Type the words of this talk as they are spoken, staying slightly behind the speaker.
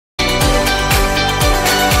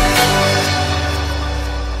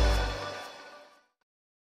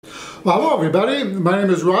Well, hello everybody, my name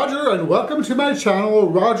is Roger and welcome to my channel,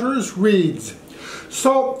 Rogers Reads.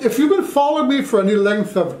 So, if you've been following me for any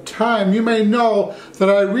length of time, you may know that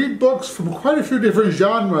I read books from quite a few different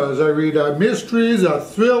genres. I read mysteries,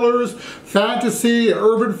 thrillers, fantasy,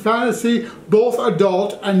 urban fantasy, both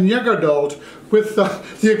adult and young adult, with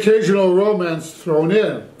the occasional romance thrown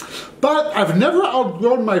in. But I've never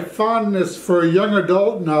outgrown my fondness for young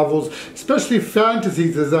adult novels, especially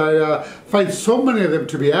fantasies, as I find so many of them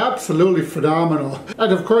to be absolutely phenomenal.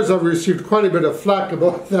 And of course I've received quite a bit of flack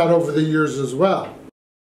about that over the years as well.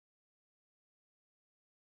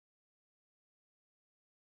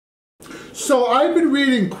 So I've been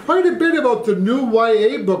reading quite a bit about the new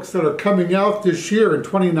YA books that are coming out this year in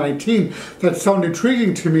 2019 that sound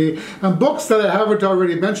intriguing to me, and books that I haven't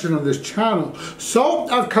already mentioned on this channel. So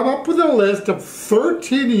I've come up with a list of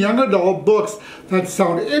 13 young adult books that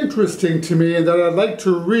sound interesting to me and that I'd like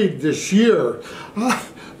to read this year.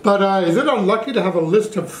 But is it unlucky to have a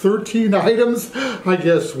list of 13 items? I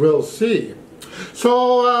guess we'll see.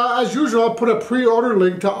 So, as usual, I'll put a pre-order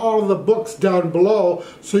link to all of the books down below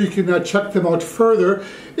so you can check them out further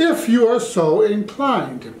if you are so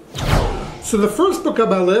inclined. So the first book on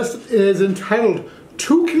my list is entitled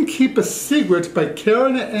Two Can Keep a Secret by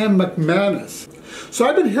Karen M. McManus. So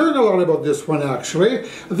I've been hearing a lot about this one actually.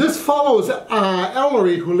 This follows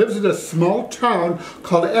Ellery, who lives in a small town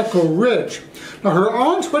called Echo Ridge. Now her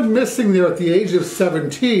aunt went missing there at the age of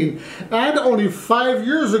 17, and only 5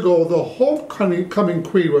 years ago the homecoming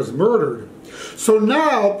queen was murdered. So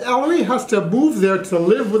now Ellery has to move there to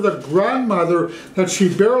live with a grandmother that she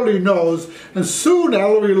barely knows, and soon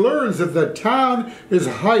Ellery learns that the town is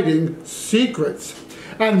hiding secrets.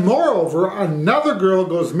 And moreover, another girl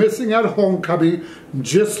goes missing at homecoming,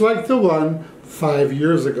 just like the one 5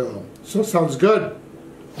 years ago. So sounds good.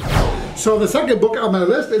 So the second book on my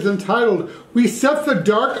list is entitled We Set the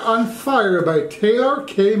Dark on Fire by Taylor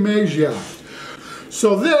K. Magia.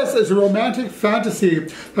 So this is a romantic fantasy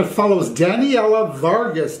that follows Daniela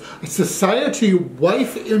Vargas, a society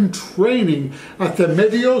wife in training at the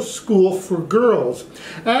Medio School for Girls.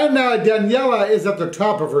 And Daniela is at the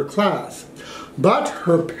top of her class. But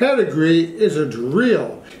her pedigree isn't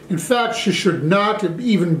real. In fact, she should not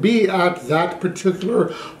even be at that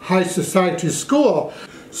particular high society school.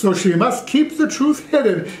 So she must keep the truth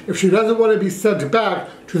hidden if she doesn't want to be sent back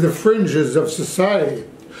to the fringes of society.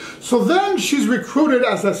 So then she's recruited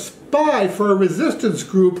as a spy for a resistance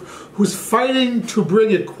group who's fighting to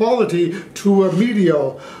bring equality to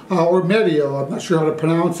Medio, I'm not sure how to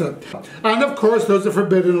pronounce it. And of course there's a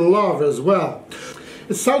forbidden love as well.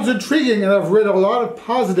 It sounds intriguing, and I've read a lot of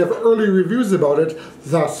positive early reviews about it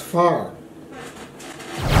thus far.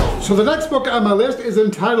 So the next book on my list is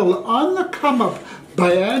entitled On the Come Up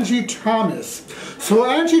by Angie Thomas. So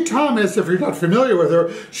Angie Thomas, if you're not familiar with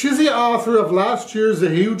her, she's the author of last year's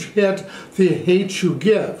huge hit, The Hate You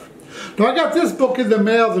Give. Now I got this book in the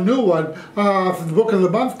mail, the new one, for the Book of the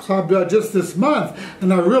Month Club just this month,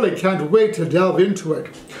 and I really can't wait to delve into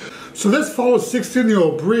it. So this follows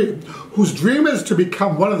 16-year-old Bree, whose dream is to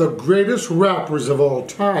become one of the greatest rappers of all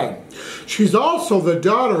time. She's also the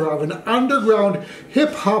daughter of an underground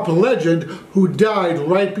hip-hop legend who died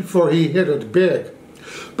right before he hit it big.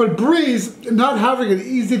 But Bree's not having an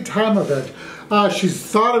easy time of it. She's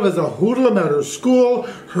thought of as a hoodlum at her school,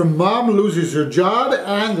 her mom loses her job,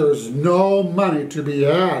 and there's no money to be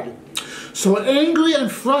had. So angry and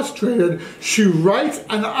frustrated, she writes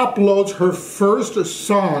and uploads her first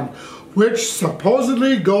song, which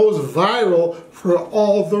supposedly goes viral for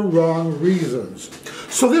all the wrong reasons.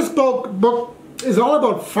 So this book is all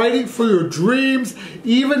about fighting for your dreams,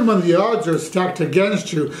 even when the odds are stacked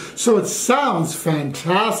against you. So it sounds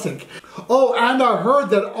fantastic. Oh, and I heard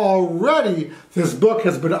that already this book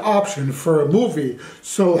has been optioned for a movie.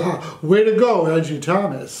 So way to go, Angie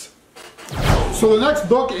Thomas. So the next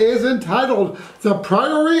book is entitled The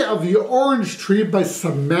Priory of the Orange Tree by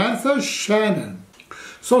Samantha Shannon.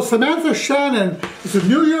 So Samantha Shannon is a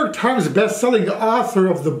New York Times best-selling author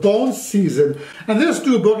of The Bone Season, and this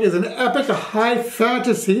new book is an epic high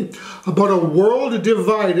fantasy about a world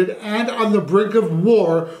divided and on the brink of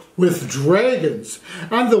war with dragons,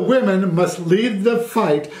 and the women must lead the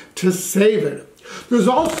fight to save it. There's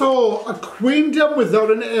also a queendom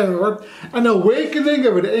without an heir, an awakening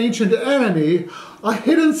of an ancient enemy, a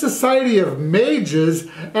hidden society of mages,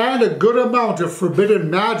 and a good amount of forbidden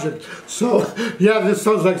magic. So, yeah, this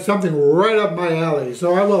sounds like something right up my alley.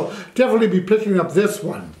 So I will definitely be picking up this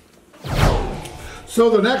one. So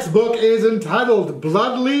the next book is entitled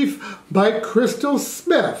Bloodleaf by Crystal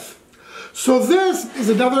Smith. So this is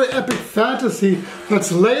another epic fantasy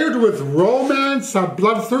that's layered with romance,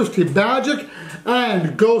 bloodthirsty magic,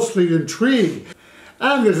 and ghostly intrigue.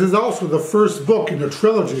 And this is also the first book in a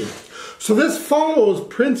trilogy. So this follows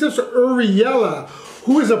Princess Uriella,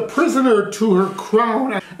 who is a prisoner to her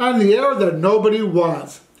crown and the heir that nobody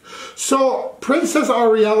wants. So Princess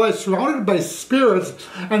Uriella is surrounded by spirits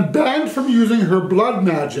and banned from using her blood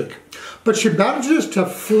magic. But she manages to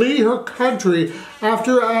flee her country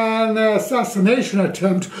after an assassination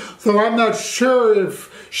attempt, though I'm not sure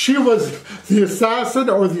if she was the assassin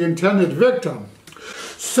or the intended victim.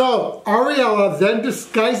 So Uriella then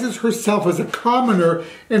disguises herself as a commoner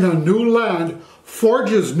in a new land,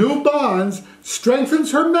 forges new bonds,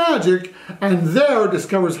 strengthens her magic, and there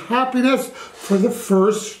discovers happiness for the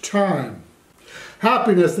first time.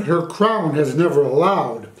 Happiness that her crown has never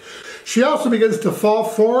allowed. She also begins to fall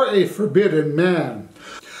for a forbidden man.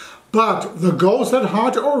 But the ghosts that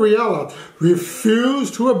haunt Uriella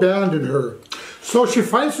refuse to abandon her. So she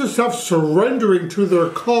finds herself surrendering to their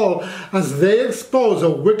call as they expose a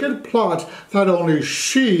wicked plot that only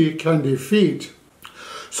she can defeat.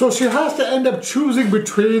 So she has to end up choosing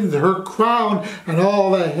between her crown and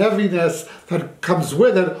all the heaviness that comes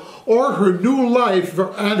with it, or her new life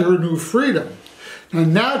and her new freedom.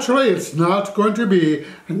 And naturally, it's not going to be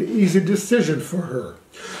an easy decision for her.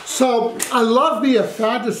 So I love me a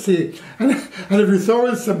fantasy, and if you throw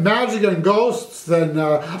in some magic and ghosts, then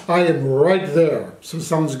I am right there. So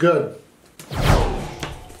sounds good.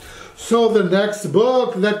 So the next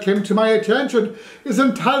book that came to my attention is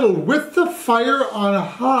entitled With the Fire on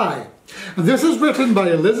High. And this is written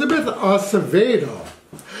by Elizabeth Acevedo.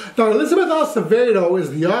 Now, Elizabeth Acevedo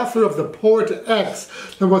is the author of The Poet X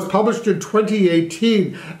that was published in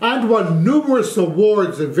 2018 and won numerous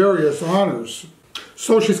awards and various honors.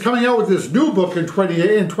 So she's coming out with this new book in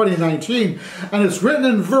 2019, and it's written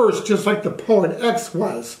in verse just like The Poet X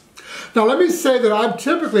was. Now, let me say that I'm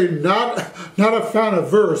typically not a fan of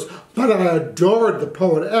verse, but I adored The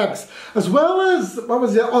Poet X, as well as, what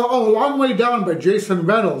was it, A Long Way Down by Jason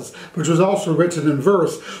Reynolds, which was also written in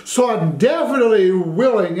verse. So I'm definitely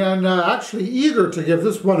willing and actually eager to give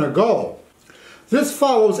this one a go. This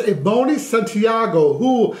follows Ebony Santiago,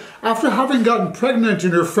 who, after having gotten pregnant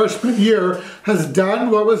in her freshman year, has done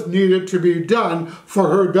what was needed to be done for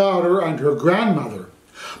her daughter and her grandmother.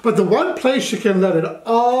 But the one place she can let it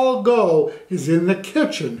all go is in the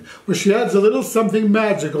kitchen, where she adds a little something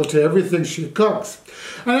magical to everything she cooks.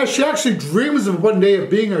 And she actually dreams of one day of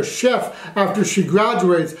being a chef after she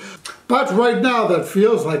graduates, but right now that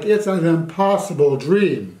feels like it's an impossible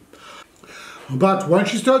dream. But when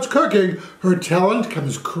she starts cooking, her talent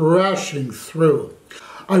comes crashing through.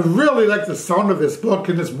 I really like the sound of this book,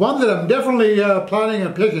 and it's one that I'm definitely planning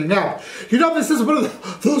on picking up. You know, this is one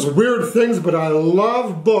of those weird things, but I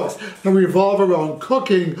love books that revolve around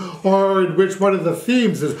cooking, or in which one of the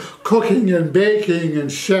themes is cooking and baking and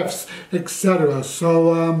chefs, etc.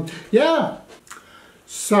 So, yeah,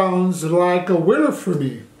 sounds like a winner for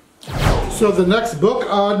me. So the next book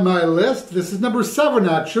on my list, this is number 7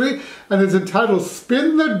 actually, and it's entitled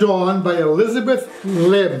Spin the Dawn by Elizabeth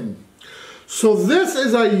Lim. So this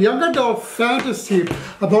is a young adult fantasy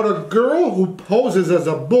about a girl who poses as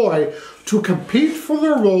a boy to compete for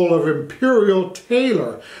the role of imperial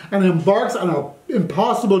tailor and embarks on an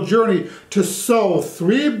impossible journey to sew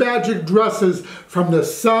 3 magic dresses from the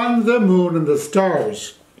sun, the moon, and the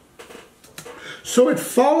stars. So it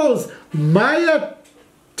follows Maya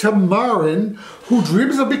Tamarin, who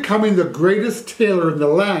dreams of becoming the greatest tailor in the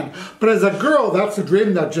land. But as a girl, that's a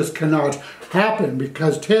dream that just cannot happen,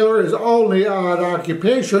 because tailor is only an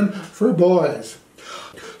occupation for boys.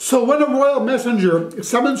 So when a royal messenger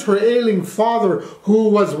summons her ailing father, who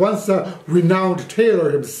was once a renowned tailor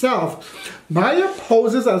himself, Maya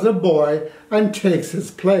poses as a boy and takes his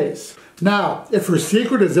place. Now, if her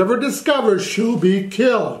secret is ever discovered, she'll be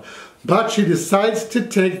killed. But she decides to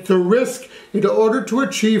take the risk in order to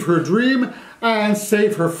achieve her dream and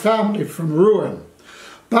save her family from ruin.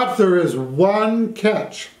 But there is one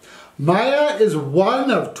catch. Maya is one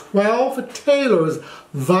of 12 tailors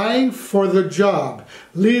vying for the job,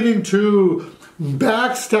 leading to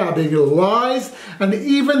backstabbing, lies, and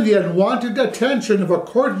even the unwanted attention of a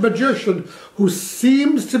court magician who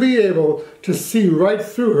seems to be able to see right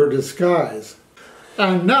through her disguise.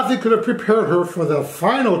 And nothing could have prepared her for the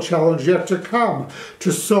final challenge yet to come,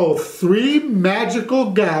 to sew 3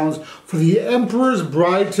 magical gowns for the Emperor's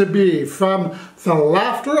bride-to-be, from the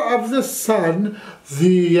laughter of the sun,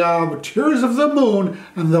 the tears of the moon,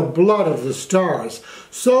 and the blood of the stars.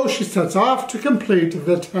 So she sets off to complete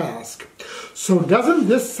the task. So doesn't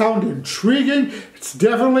this sound intriguing? It's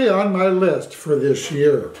definitely on my list for this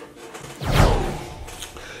year.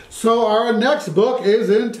 So our next book is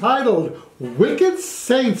entitled Wicked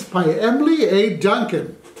Saints by Emily A.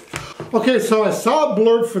 Duncan. Okay, so I saw a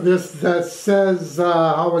blurb for this that says,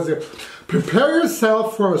 how was it? Prepare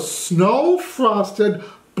yourself for a snow-frosted,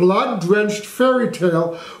 blood-drenched fairy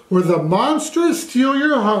tale where the monsters steal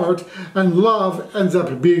your heart and love ends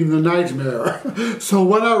up being the nightmare. So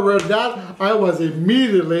when I read that, I was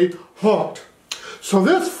immediately hooked. So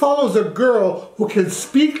this follows a girl who can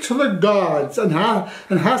speak to the gods and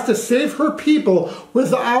has to save her people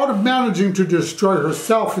without managing to destroy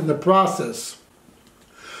herself in the process.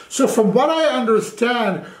 So from what I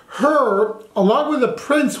understand, her, along with a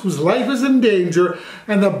prince whose life is in danger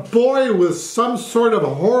and a boy with some sort of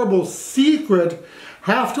horrible secret,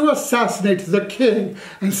 have to assassinate the king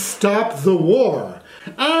and stop the war.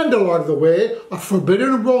 And along the way, a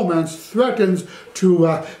forbidden romance threatens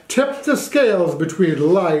to tip the scales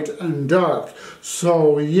between light and dark.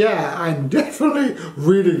 So yeah, I'm definitely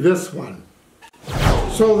reading this one.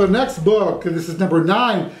 So the next book, and this is number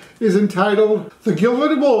 9, is entitled The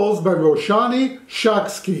Gilded Wolves by Roshani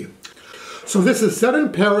Shaksky. So this is set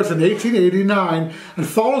in Paris in 1889 and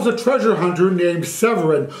follows a treasure hunter named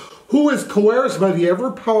Severin, who is coerced by the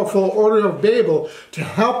ever-powerful Order of Babel to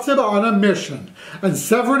help them on a mission. And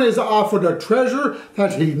Severin is offered a treasure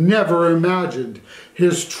that he never imagined,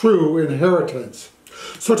 his true inheritance.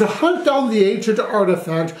 So to hunt down the ancient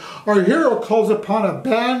artifact, our hero calls upon a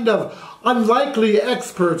band of unlikely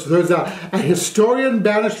experts. There's a historian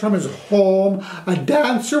banished from his home, a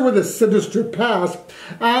dancer with a sinister past,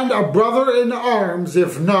 and a brother in arms,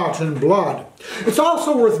 if not in blood. It's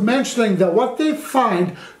also worth mentioning that what they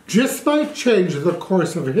find just might change the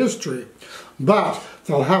course of history, but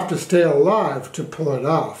they'll have to stay alive to pull it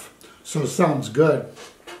off. So sounds good.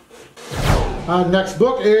 Next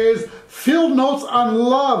book is Field Notes on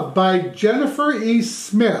Love by Jennifer E.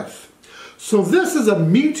 Smith. So this is a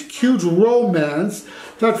meet-cute romance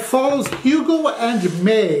that follows Hugo and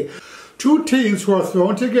May, two teens who are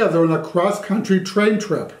thrown together on a cross-country train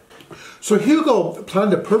trip. So Hugo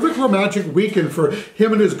planned a perfect romantic weekend for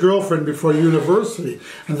him and his girlfriend before university,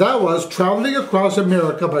 and that was traveling across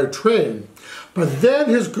America by train. But then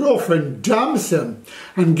his girlfriend dumps him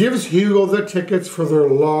and gives Hugo the tickets for their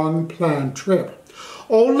long-planned trip.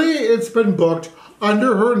 Only it's been booked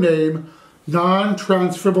under her name,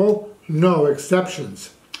 non-transferable, no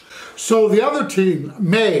exceptions. So the other teen,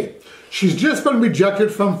 May, she's just been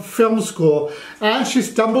rejected from film school and she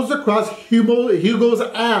stumbles across Hugo's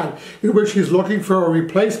ad in which he's looking for a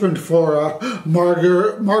replacement for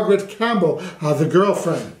Margaret Campbell, the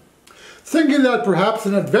girlfriend. Thinking that perhaps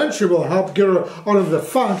an adventure will help get her out of the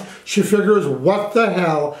funk, she figures what the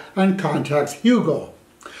hell and contacts Hugo.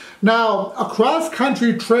 Now, a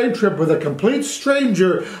cross-country train trip with a complete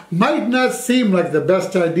stranger might not seem like the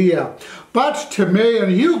best idea, but to May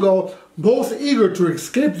and Hugo, both eager to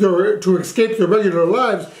escape their regular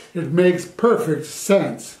lives, it makes perfect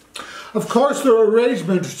sense. Of course, their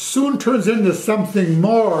arrangement soon turns into something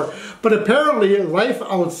more, but apparently life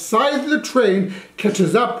outside the train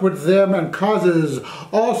catches up with them and causes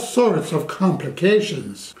all sorts of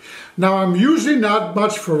complications. Now, I'm usually not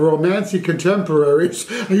much for romancy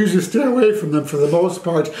contemporaries. I usually stay away from them for the most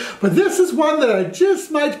part. But this is one that I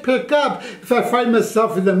just might pick up if I find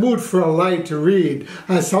myself in the mood for a light to read.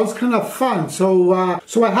 Sounds kind of fun. So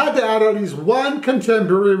I had to add at least one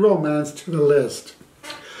contemporary romance to the list.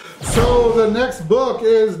 So the next book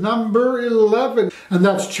is number 11, and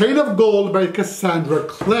that's Chain of Gold by Cassandra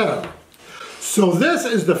Clare. So this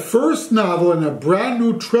is the first novel in a brand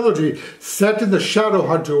new trilogy set in the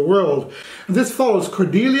Shadowhunter world. And this follows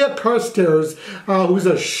Cordelia Carstairs, who's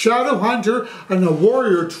a Shadowhunter and a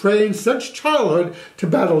warrior trained since childhood to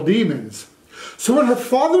battle demons. So when her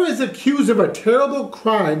father is accused of a terrible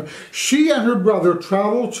crime, she and her brother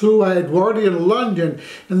travel to Edwardian London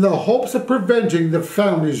in the hopes of preventing the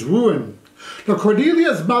family's ruin. Now,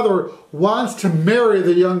 Cordelia's mother wants to marry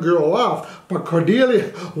the young girl off, but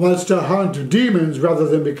Cordelia wants to hunt demons rather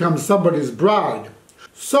than become somebody's bride.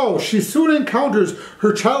 So she soon encounters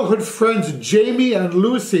her childhood friends Jamie and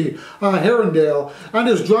Lucy Herondale and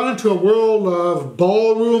is drawn into a world of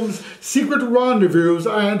ballrooms, secret rendezvous,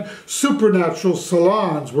 and supernatural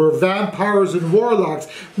salons where vampires and warlocks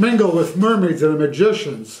mingle with mermaids and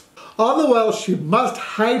magicians. All the while, she must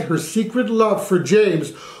hide her secret love for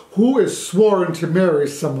James, who is sworn to marry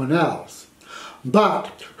someone else.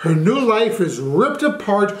 But her new life is ripped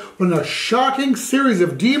apart when a shocking series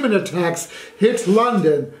of demon attacks hit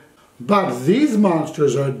London. But these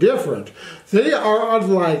monsters are different. They are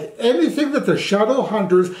unlike anything that the shadow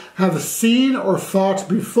hunters have seen or fought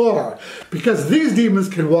before, because these demons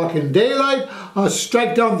can walk in daylight,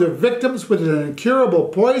 strike down their victims with an incurable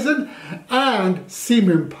poison, and seem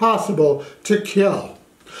impossible to kill.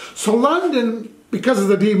 So London, because of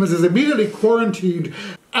the demons, is immediately quarantined,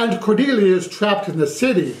 and Cordelia is trapped in the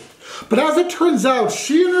city. But as it turns out,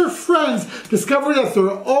 she and her friends discover that their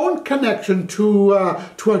own connection to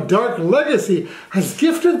a dark legacy has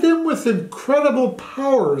gifted them with incredible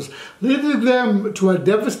powers, leading them to a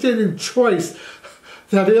devastating choice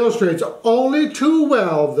that illustrates only too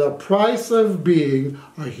well the price of being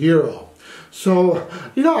a hero. So,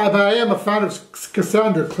 you know, I am a fan of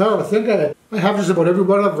Cassandra Clare. I think I have just about every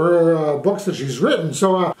one of her books that she's written.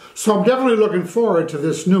 So I'm definitely looking forward to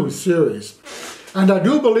this new series. And I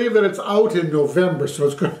do believe that it's out in November, so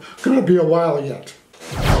it's going to be a while yet.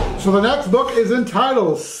 So the next book is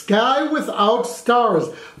entitled Sky Without Stars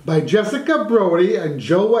by Jessica Brody and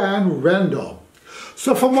Joanne Rendell.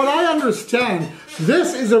 So from what I understand,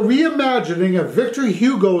 this is a reimagining of Victor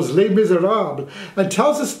Hugo's Les Miserables and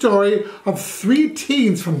tells the story of three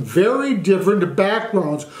teens from very different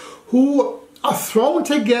backgrounds who are thrown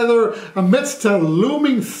together amidst a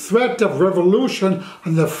looming threat of revolution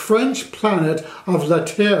on the French planet of La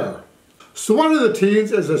Terre. So one of the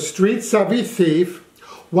teens is a street-savvy thief,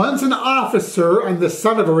 one's an officer and the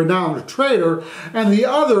son of a renowned trader, and the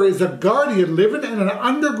other is a guardian living in an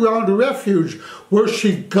underground refuge where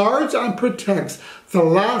she guards and protects the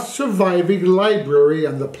last surviving library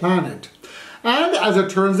on the planet. And as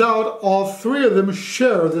it turns out, all three of them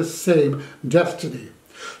share the same destiny.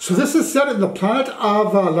 So this is set in the planet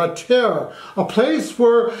of La Terre, a place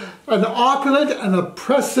where an opulent and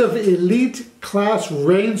oppressive elite class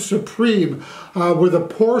reigns supreme, where the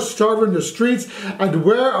poor starve in the streets, and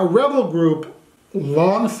where a rebel group,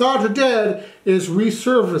 long thought dead, is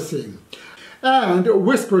resurfacing. And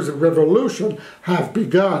whispers of revolution have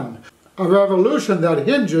begun, a revolution that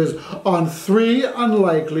hinges on three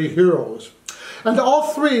unlikely heroes. And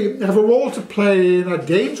all three have a role to play in a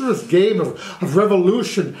dangerous game of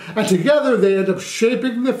revolution, and together they end up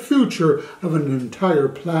shaping the future of an entire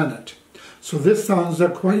planet. So this sounds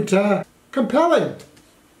quite compelling.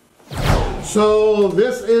 So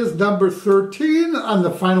this is number 13 on the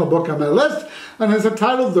final book on my list, and is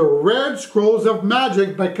entitled The Red Scrolls of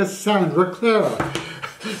Magic by Cassandra Clare.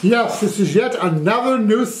 Yes, this is yet another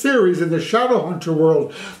new series in the Shadowhunter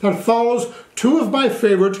world that follows two of my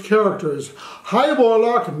favorite characters, High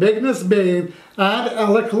Warlock Magnus Bane and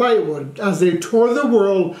Alec Lightwood, as they tour the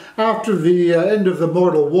world after the end of the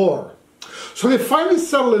Mortal War. So they finally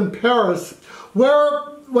settle in Paris, where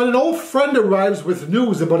when an old friend arrives with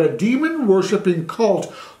news about a demon-worshipping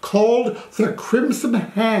cult called the Crimson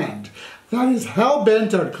Hand that is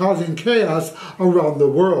hell-bent on causing chaos around the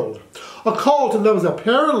world. A cult that was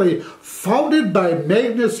apparently founded by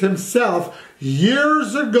Magnus himself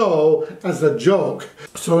years ago as a joke.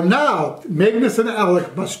 So now, Magnus and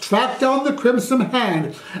Alec must track down the Crimson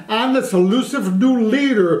Hand and its elusive new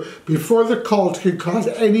leader before the cult can cause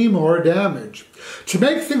any more damage. To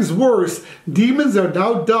make things worse, demons are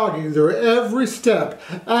now dogging their every step,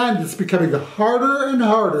 and it's becoming harder and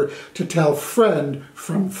harder to tell friend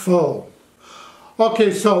from foe.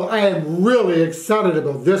 Okay, so I am really excited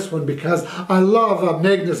about this one because I love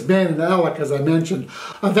Magnus Bane and Alec, as I mentioned.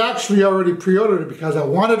 I've actually already pre-ordered it because I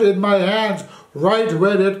want it in my hands right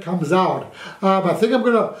when it comes out. I think I'm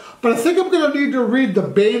gonna need to read the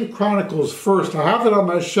Bane Chronicles first. I have it on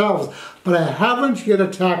my shelves, but I haven't yet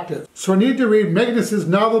attacked it. So I need to read Magnus's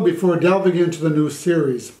novel before delving into the new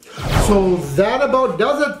series. So that about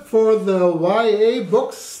does it for the YA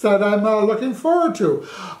books that I'm looking forward to.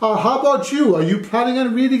 How about you? Are you planning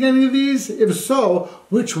on reading any of these? If so,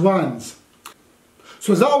 which ones?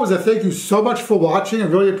 So as always, I thank you so much for watching. I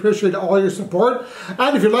really appreciate all your support.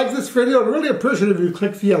 And if you like this video, I'd really appreciate it if you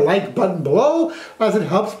click the like button below, as it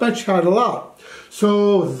helps my channel out.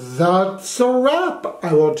 So that's a wrap.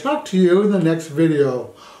 I will talk to you in the next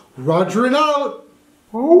video. Roger and out.